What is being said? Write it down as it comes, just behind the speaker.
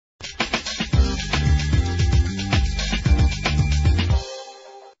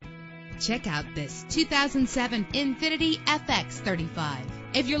Check out this 2007 Infiniti FX35.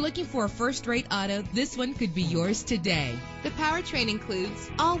 If you're looking for a first-rate auto, this one could be yours today. The powertrain includes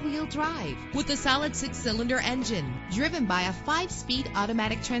all-wheel drive with a solid 6-cylinder engine driven by a 5-speed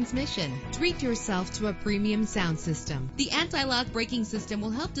automatic transmission. Treat yourself to a premium sound system. The anti-lock braking system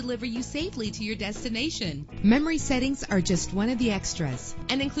will help deliver you safely to your destination. Memory settings are just one of the extras.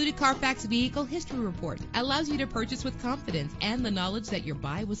 An included Carfax Vehicle History Report allows you to purchase with confidence and the knowledge that your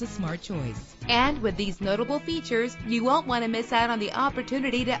buy was a smart choice. And with these notable features, you won't want to miss out on the opportunity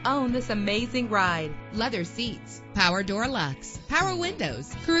to own this amazing ride. Leather seats, power door locks, power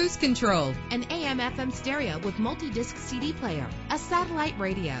windows, cruise control, an AM/FM stereo with multi-disc CD player, a satellite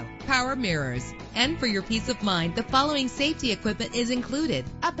radio, power mirrors. And for your peace of mind, the following safety equipment is included: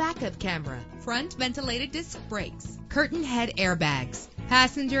 a backup camera, front ventilated disc brakes, curtain head airbags,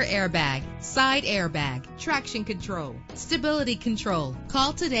 passenger airbag, side airbag, traction control, stability control.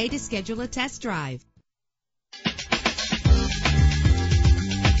 Call today to schedule a test drive.